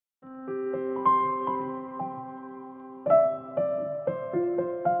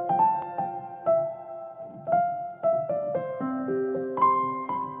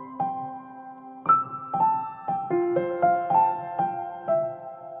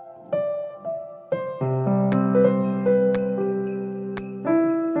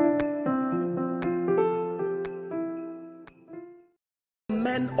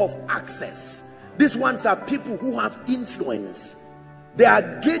men of access. These ones are people who have influence. They are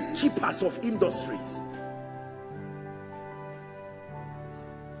gatekeepers of industries.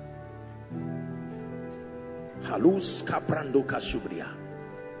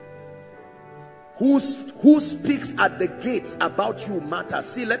 Who speaks at the gates about you matters.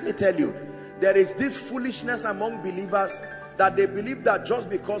 See, let me tell you, there is this foolishness among believers that they believe that just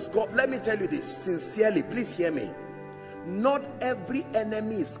because God, let me tell you this sincerely, please hear me, not every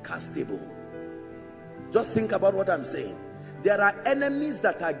enemy is castable. Just think about what I'm saying. There are enemies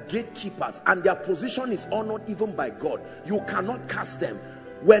that are gatekeepers and their position is honored even by God. You cannot cast them.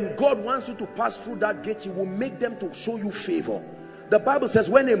 When God wants you to pass through that gate, he will make them to show you favor. The Bible says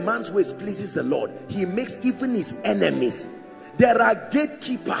when a man's ways pleases the Lord, he makes even his enemies. There are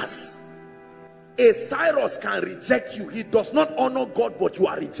gatekeepers. A Cyrus can reject you. He does not honor God, but you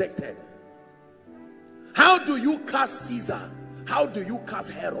are rejected. How do you cast Caesar? How do you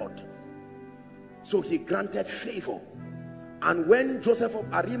cast Herod? So he granted favor. And when Joseph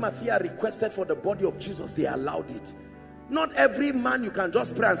of Arimathea requested for the body of Jesus, they allowed it. Not every man you can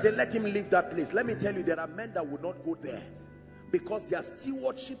just pray and say, let him leave that place. Let me tell you, there are men that would not go there because their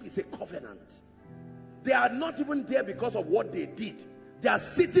stewardship is a covenant. They are not even there because of what they did. They are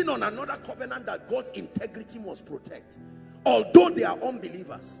sitting on another covenant that God's integrity must protect, although they are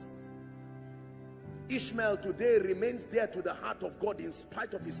unbelievers. Ishmael today remains dear to the heart of God in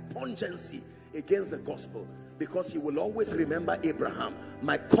spite of his pungency against the gospel, because he will always remember Abraham.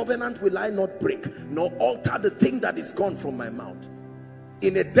 My covenant will I not break, nor alter the thing that is gone from my mouth.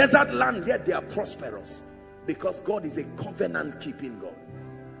 In a desert land, yet they are prosperous, because God is a covenant-keeping God.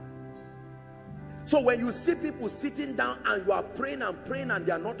 So when you see people sitting down and you are praying and praying and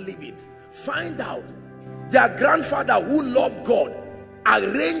they are not living, find out their grandfather who loved God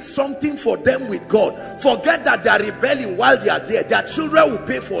arrange something for them with God. Forget that they are rebelling while they are there. Their children will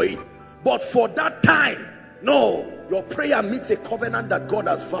pay for it. But for that time, no, your prayer meets a covenant that God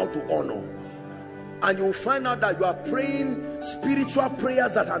has vowed to honor. And you will find out that you are praying spiritual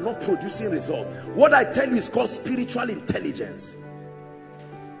prayers that are not producing result. What I tell you is called spiritual intelligence.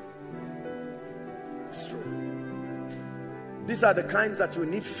 It's true. These are the kinds that you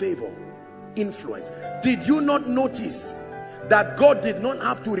need favor, influence. Did you not notice that God did not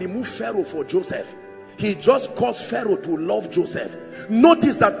have to remove Pharaoh for Joseph? He just caused Pharaoh to love Joseph.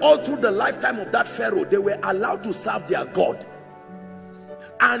 Notice that all through the lifetime of that Pharaoh, they were allowed to serve their God.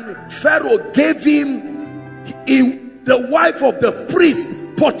 And Pharaoh gave him the wife of the priest,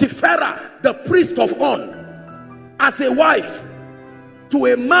 Potiphera, the priest of On, as a wife to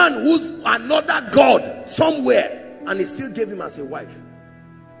a man who's another god somewhere, and he still gave him as a wife.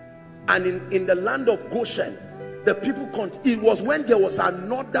 And in the land of Goshen, the people, it was when there was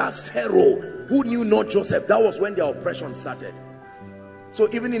another Pharaoh who knew not Joseph, that was when their oppression started. So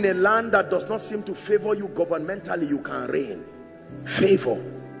even in a land that does not seem to favor you governmentally, you can reign. Favor.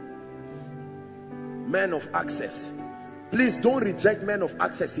 Men of access. Please don't reject men of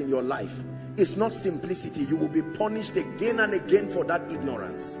access in your life. It's not simplicity. You will be punished again and again for that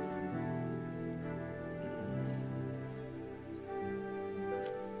ignorance.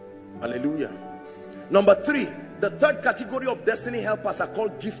 Hallelujah. Number 3, the third category of destiny helpers are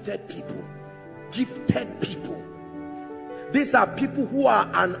called gifted people. Gifted people. These are people who are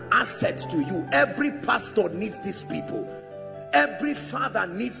an asset to you. Every pastor needs these people. Every father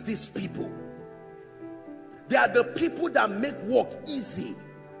needs these people. They are the people that make work easy.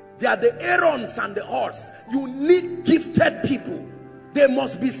 They are the Aarons and the Hors. You need gifted people. They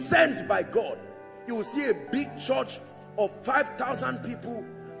must be sent by God. You will see a big church of 5,000 people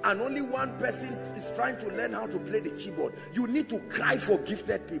and only one person is trying to learn how to play the keyboard. You need to cry for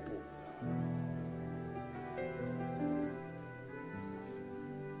gifted people.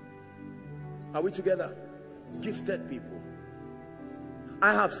 Are we together? Gifted people.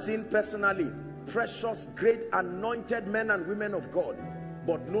 I have seen personally precious, great, anointed men and women of God,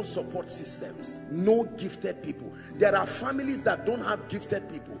 but no support systems, no gifted people. There are families that don't have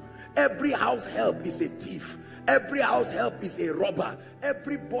gifted people. Every house help is a thief. Every house help is a robber.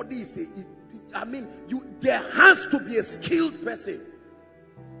 Everybody is there has to be a skilled person.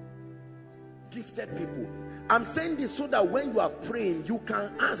 Gifted people. I'm saying this so that when you are praying, you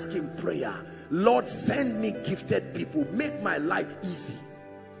can ask in prayer, Lord, send me gifted people. Make my life easy.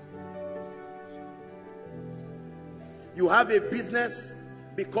 You have a business,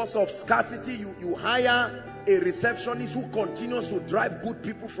 because of scarcity, you hire a receptionist who continues to drive good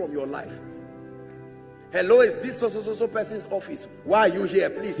people from your life. Hello, is this so person's office? Why are you here?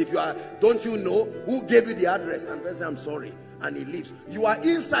 Please, if you are, don't you know who gave you the address? And person, I'm sorry, and he leaves. You are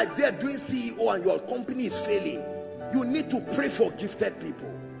inside there doing CEO and your company is failing. You need to pray for gifted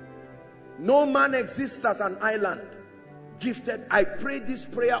people. No man exists as an island. Gifted. I pray this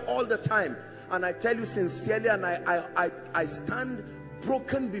prayer all the time, and I tell you sincerely, and I stand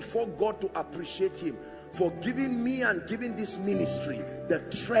broken before God to appreciate him for giving me and giving this ministry the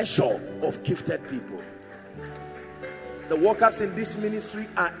treasure of gifted people. The workers in this ministry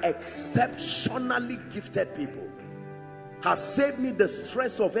are exceptionally gifted people. Has saved me the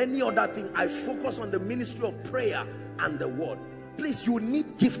stress of any other thing. I focus on the ministry of prayer and the word. Please, you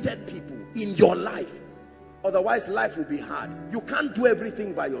need gifted people in your life. Otherwise, life will be hard. You can't do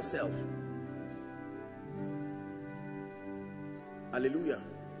everything by yourself. Hallelujah.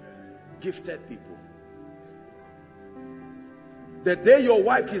 Gifted people. The day your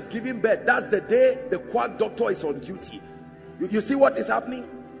wife is giving birth, that's the day the quack doctor is on duty. You see what is happening?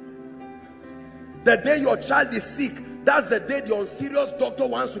 The day your child is sick, that's the day the unserious doctor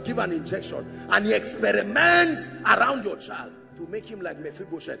wants to give an injection, and he experiments around your child to make him like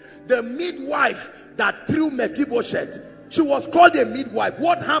Mephibosheth. The midwife that threw Mephibosheth, she was called a midwife.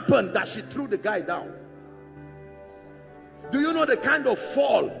 What happened that she threw the guy down? Do you know the kind of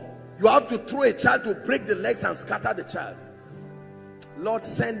fall you have to throw a child to break the legs and scatter the child? Lord,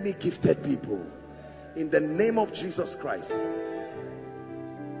 send me gifted people in the name of Jesus Christ.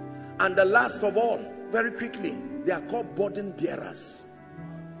 And the last of all, very quickly, they are called burden bearers.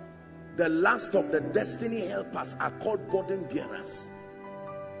 The last of the destiny helpers are called burden bearers.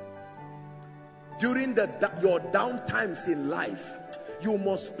 During your down times in life, you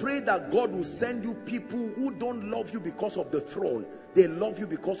must pray that God will send you people who don't love you because of the throne. They love you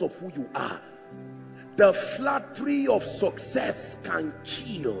because of who you are. The flattery of success can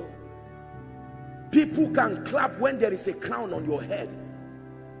kill. People can clap when there is a crown on your head,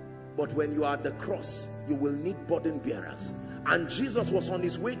 but when you are at the cross, you will need burden bearers. And Jesus was on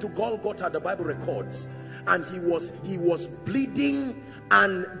his way to Golgotha, the Bible records, and he was bleeding,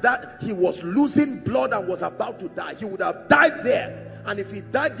 and that he was losing blood and was about to die. He would have died there, and if he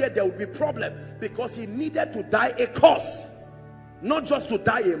died there would be problem, because he needed to die a cause, not just to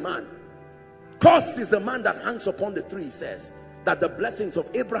die a man. Cursed is the man that hangs upon the tree, he says, that the blessings of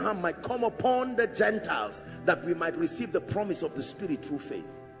Abraham might come upon the Gentiles, that we might receive the promise of the Spirit through faith.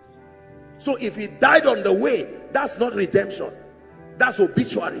 So if he died on the way, that's not redemption, that's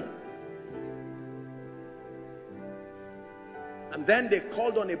obituary. And then they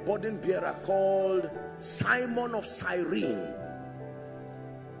called on a burden bearer called Simon of Cyrene,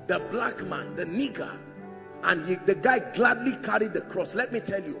 the black man, the nigger, and the guy gladly carried the cross. Let me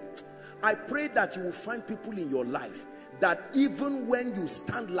tell you, I pray that you will find people in your life that even when you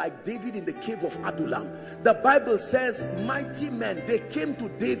stand like David in the cave of Adullam, the Bible says mighty men, they came to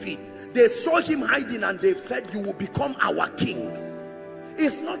David, they saw him hiding, and they said, you will become our king.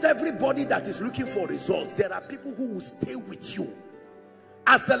 It's not everybody that is looking for results. There are people who will stay with you.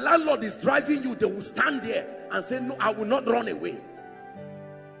 As the landlord is driving you, they will stand there and say, no, I will not run away.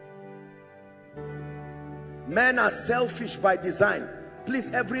 Men are selfish by design. Please,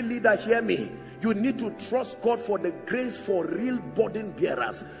 every leader, hear me. You need to trust God for the grace for real burden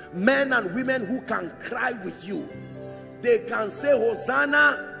bearers. Men and women who can cry with you. They can say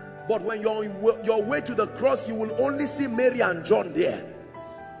Hosanna, but when you're on your way to the cross, you will only see Mary and John there.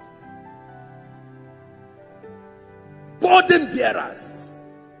 Burden bearers.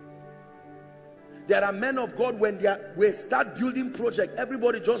 There are men of God, when we start building project,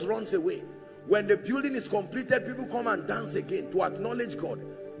 everybody just runs away. When the building is completed, people come and dance again to acknowledge God.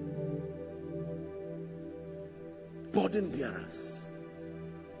 Burden bearers.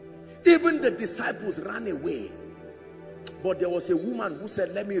 Even the disciples ran away, but there was a woman who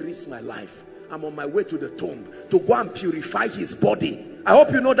said, let me risk my life. I'm on my way to the tomb to go and purify his body. I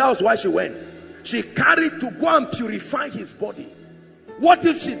hope you know that was why she went. She carried to go and purify his body. What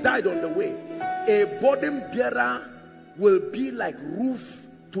if she died on the way? A burden bearer will be like Ruth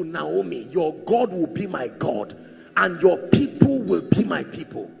to Naomi. Your God will be my God, and your people will be my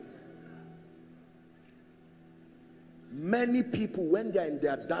people. Many people, when they are in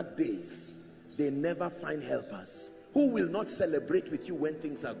their dark days, they never find helpers who will not celebrate with you when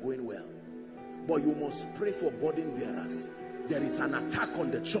things are going well. But you must pray for burden bearers. There is an attack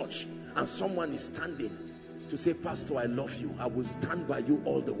on the church, and someone is standing to say, Pastor, I love you. I will stand by you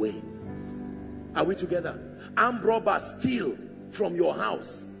all the way. Are we together? Armed robbers steal from your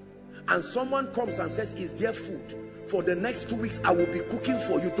house, and someone comes and says, is there food? For the next 2 weeks, I will be cooking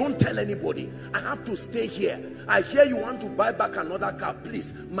for you. Don't tell anybody. I have to stay here. I hear you want to buy back another car.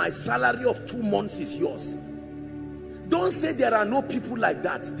 Please, my salary of 2 months is yours. Don't say there are no people like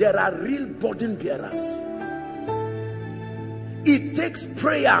that. There are real burden bearers. It takes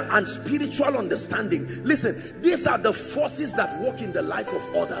prayer and spiritual understanding. Listen, these are the forces that work in the life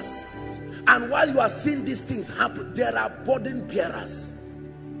of others. And while you are seeing these things happen, there are burden bearers.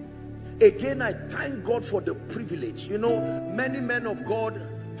 Again, I thank God for the privilege. You know, many men of God,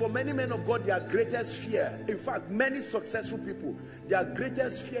 for many men of God, their greatest fear, in fact, many successful people, their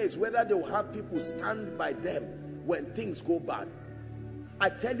greatest fear is whether they will have people stand by them when things go bad. I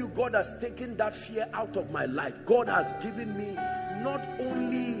tell you, God has taken that fear out of my life. God has given me not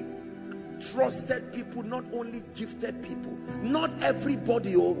only trusted people, not only gifted people, not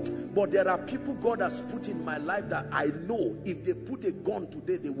everybody, but there are people God has put in my life that I know if they put a gun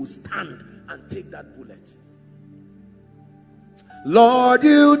today, they will stand and take that bullet. Lord,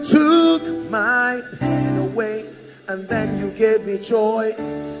 you took my pain away, and then you gave me joy.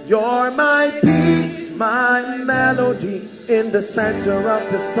 You're my peace, my melody in the center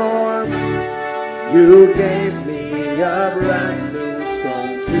of the storm. You gave me a brand new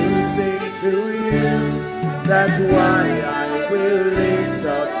song to sing to you. That's why I will lift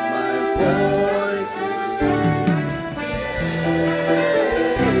up my voice.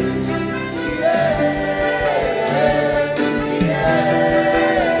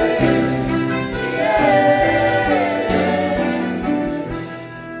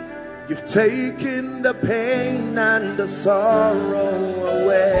 You've taken the pain and the sorrow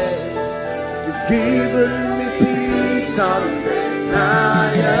away. You've given me peace undeniable.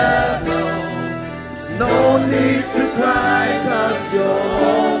 There's no need to cry, 'cause you're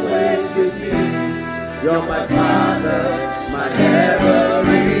always with me. You're my Father, my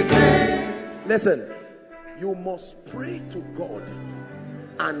everything. Listen, you must pray to God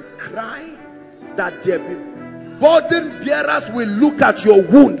and cry that there be burden bearers will look at your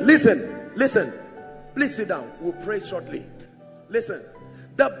wound. Listen, listen, please sit down, we'll pray shortly. Listen,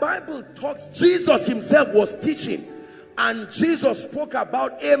 the Bible talks, Jesus himself was teaching, and Jesus spoke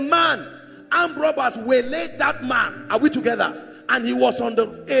about a man, armed robbers waylaid that man. Are we together? And he was on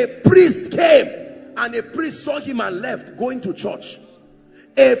a priest came, and a priest saw him and left, going to church.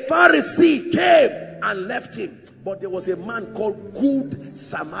 A Pharisee came and left him, but there was a man called Good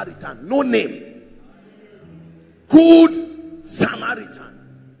Samaritan, no name. Good Samaritan.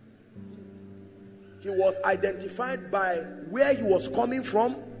 He was identified by where he was coming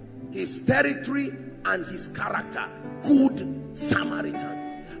from, his territory, and his character. Good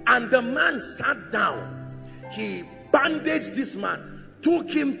Samaritan. And the man sat down. He bandaged this man, took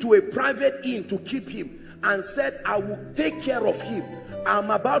him to a private inn to keep him, and said, I will take care of him. I'm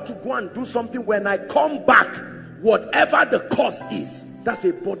about to go and do something. When I come back, whatever the cost is. That's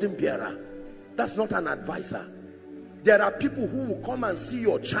a burden bearer. That's not an advisor. There are people who will come and see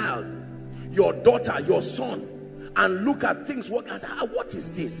your child, your daughter, your son, and look at things work and say, what is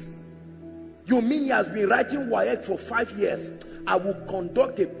this? You mean he has been writing WAEC for 5 years? I will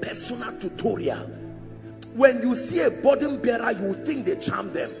conduct a personal tutorial. When you see a burden bearer, you will think they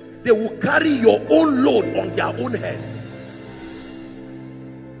charm them. They will carry your own load on their own head.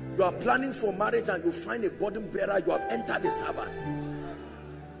 You are planning for marriage and you find a burden bearer, you have entered the Sabbath.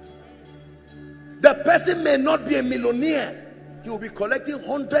 The person may not be a millionaire. He will be collecting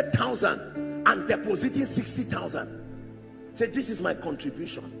 100,000 and depositing 60,000. Say, this is my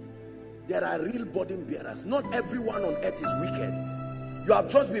contribution. There are real burden bearers. Not everyone on earth is wicked. You have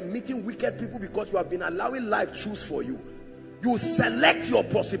just been meeting wicked people because you have been allowing life choose for you. You select your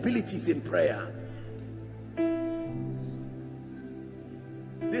possibilities in prayer.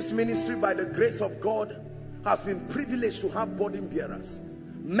 This ministry, by the grace of God, has been privileged to have burden bearers.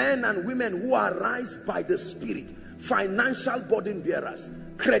 Men and women who arise by the Spirit, financial burden bearers,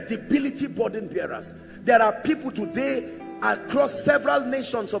 credibility burden bearers. There are people today across several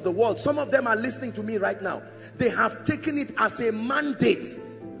nations of the world. Some of them are listening to me right now. They have taken it as a mandate,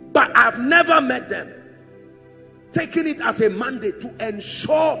 but I've never met them. Taking it as a mandate to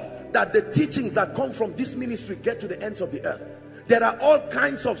ensure that the teachings that come from this ministry get to the ends of the earth. There are all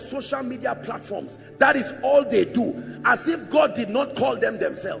kinds of social media platforms. That is all they do, as if God did not call them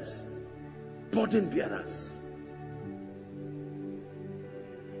themselves. Burden bearers.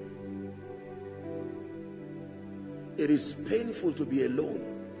 It is painful to be alone.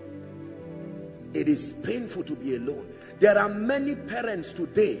 It is painful to be alone. There are many parents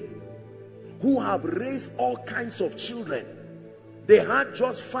today who have raised all kinds of children. They had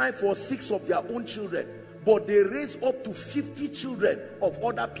just 5 or 6 of their own children, but they raise up to 50 children of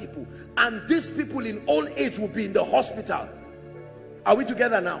other people, and these people in old age will be in the hospital. Are we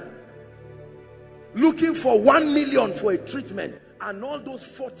together now? Looking for 1 million for a treatment, and all those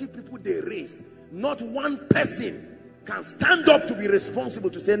 40 people they raised, not one person can stand up to be responsible,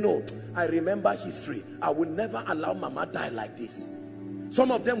 to say, no, I remember history. I will never allow mama die like this.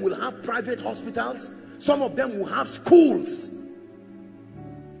 Some of them will have private hospitals. Some of them will have schools.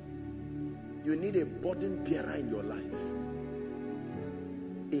 You need a burden bearer in your life.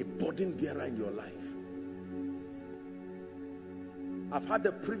 A burden bearer in your life. I've had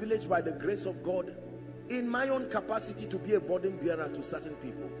the privilege, by the grace of God, in my own capacity, to be a burden bearer to certain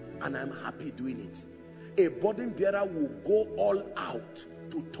people, and I'm happy doing it. A burden bearer will go all out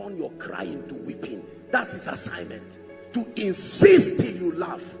to turn your cry into weeping. That's his assignment. To insist till you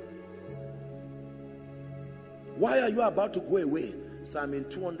laugh. Why are you about to go away? So I'm in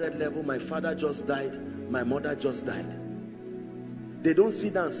 200 level. My father just died. My mother just died. They don't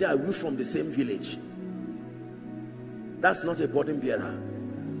sit down and say, are we from the same village? That's not a burden bearer.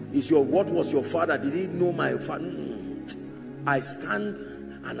 It's your, what was your father? Did he know my father? I stand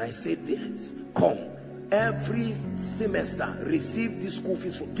and I say this. Come. Every semester, receive this school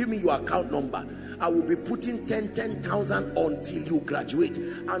fees. Give me your account number. I will be putting 10,000 until you graduate.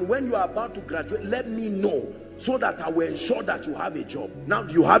 And when you are about to graduate, let me know, so that I will ensure that you have a job. Now,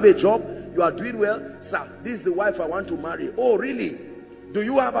 do you have a job? You are doing well? Sir, this is the wife I want to marry. Oh, really? Do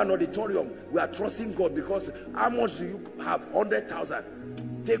you have an auditorium? We are trusting God, because how much do you have?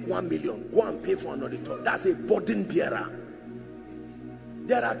 100,000. Take 1 million. Go and pay for an auditorium. That's a burden bearer.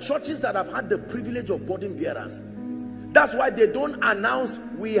 There are churches that have had the privilege of burden bearers. That's why they don't announce,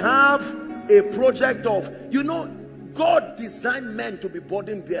 we have a project of, you know, God designed men to be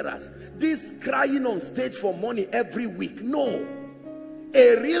burden bearers. This crying on stage for money every week. No.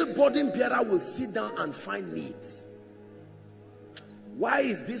 A real burden bearer will sit down and find needs. Why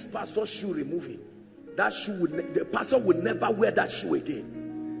is this pastor's shoe removing? That shoe would, the pastor would never wear that shoe again.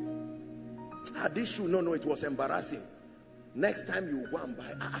 This shoe, no, it was embarrassing. Next time you go and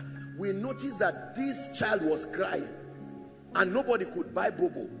buy. We noticed that this child was crying and nobody could buy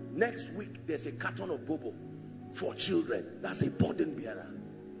bobo. Next week there's a carton of bobo for children. That's a burden bearer.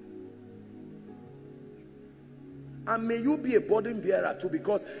 And may you be a burden bearer too,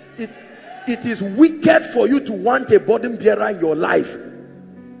 because it is wicked for you to want a burden bearer in your life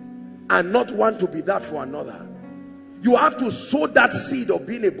and not want to be that for another. You have to sow that seed of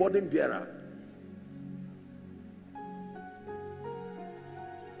being a burden bearer.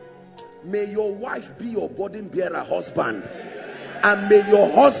 May your wife be your burden bearer husband, and may your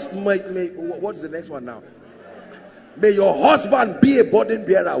husband, what's the next one now? May your husband be a burden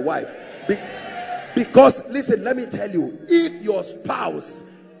bearer wife. Because listen, let me tell you, if your spouse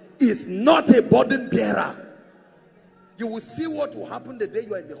is not a burden bearer, you will see what will happen the day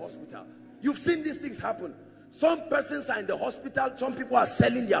you are in the hospital. You've seen these things happen. Some persons are in the hospital, some people are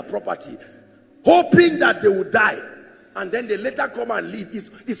selling their property, hoping that they will die, and then they later come and leave.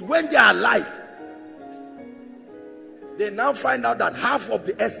 It's when they are alive, they now find out that half of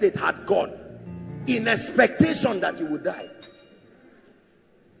the estate had gone, in expectation that you would die.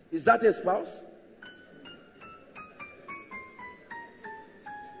 Is that a spouse?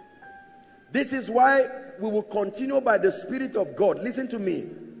 This is why we will continue by the Spirit of God. Listen to me.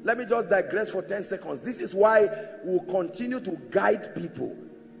 Let me just digress for 10 seconds. This is why we will continue to guide people.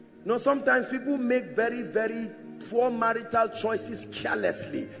 You know, sometimes people make very, very poor marital choices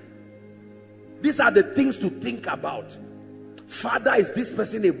carelessly. These are the things to think about. Father, is this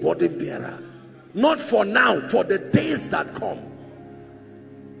person a burden bearer? Not for now, for the days that come.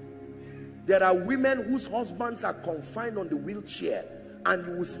 There are women whose husbands are confined on the wheelchair, and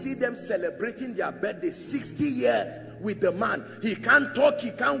you will see them celebrating their birthday 60 years with the man. He can't talk, he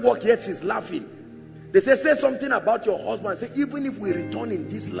can't walk, yet she's laughing. They say something about your husband. Say, even if we return in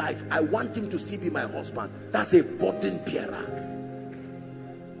this life, I want him to still be my husband. That's a burden bearer.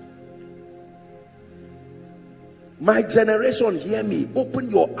 My generation, hear me.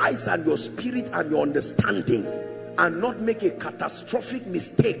 Open your eyes and your spirit and your understanding, and not make a catastrophic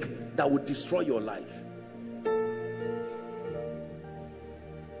mistake that would destroy your life.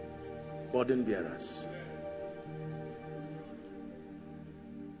 Burden bearers.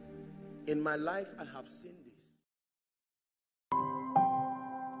 In my life, I have seen this.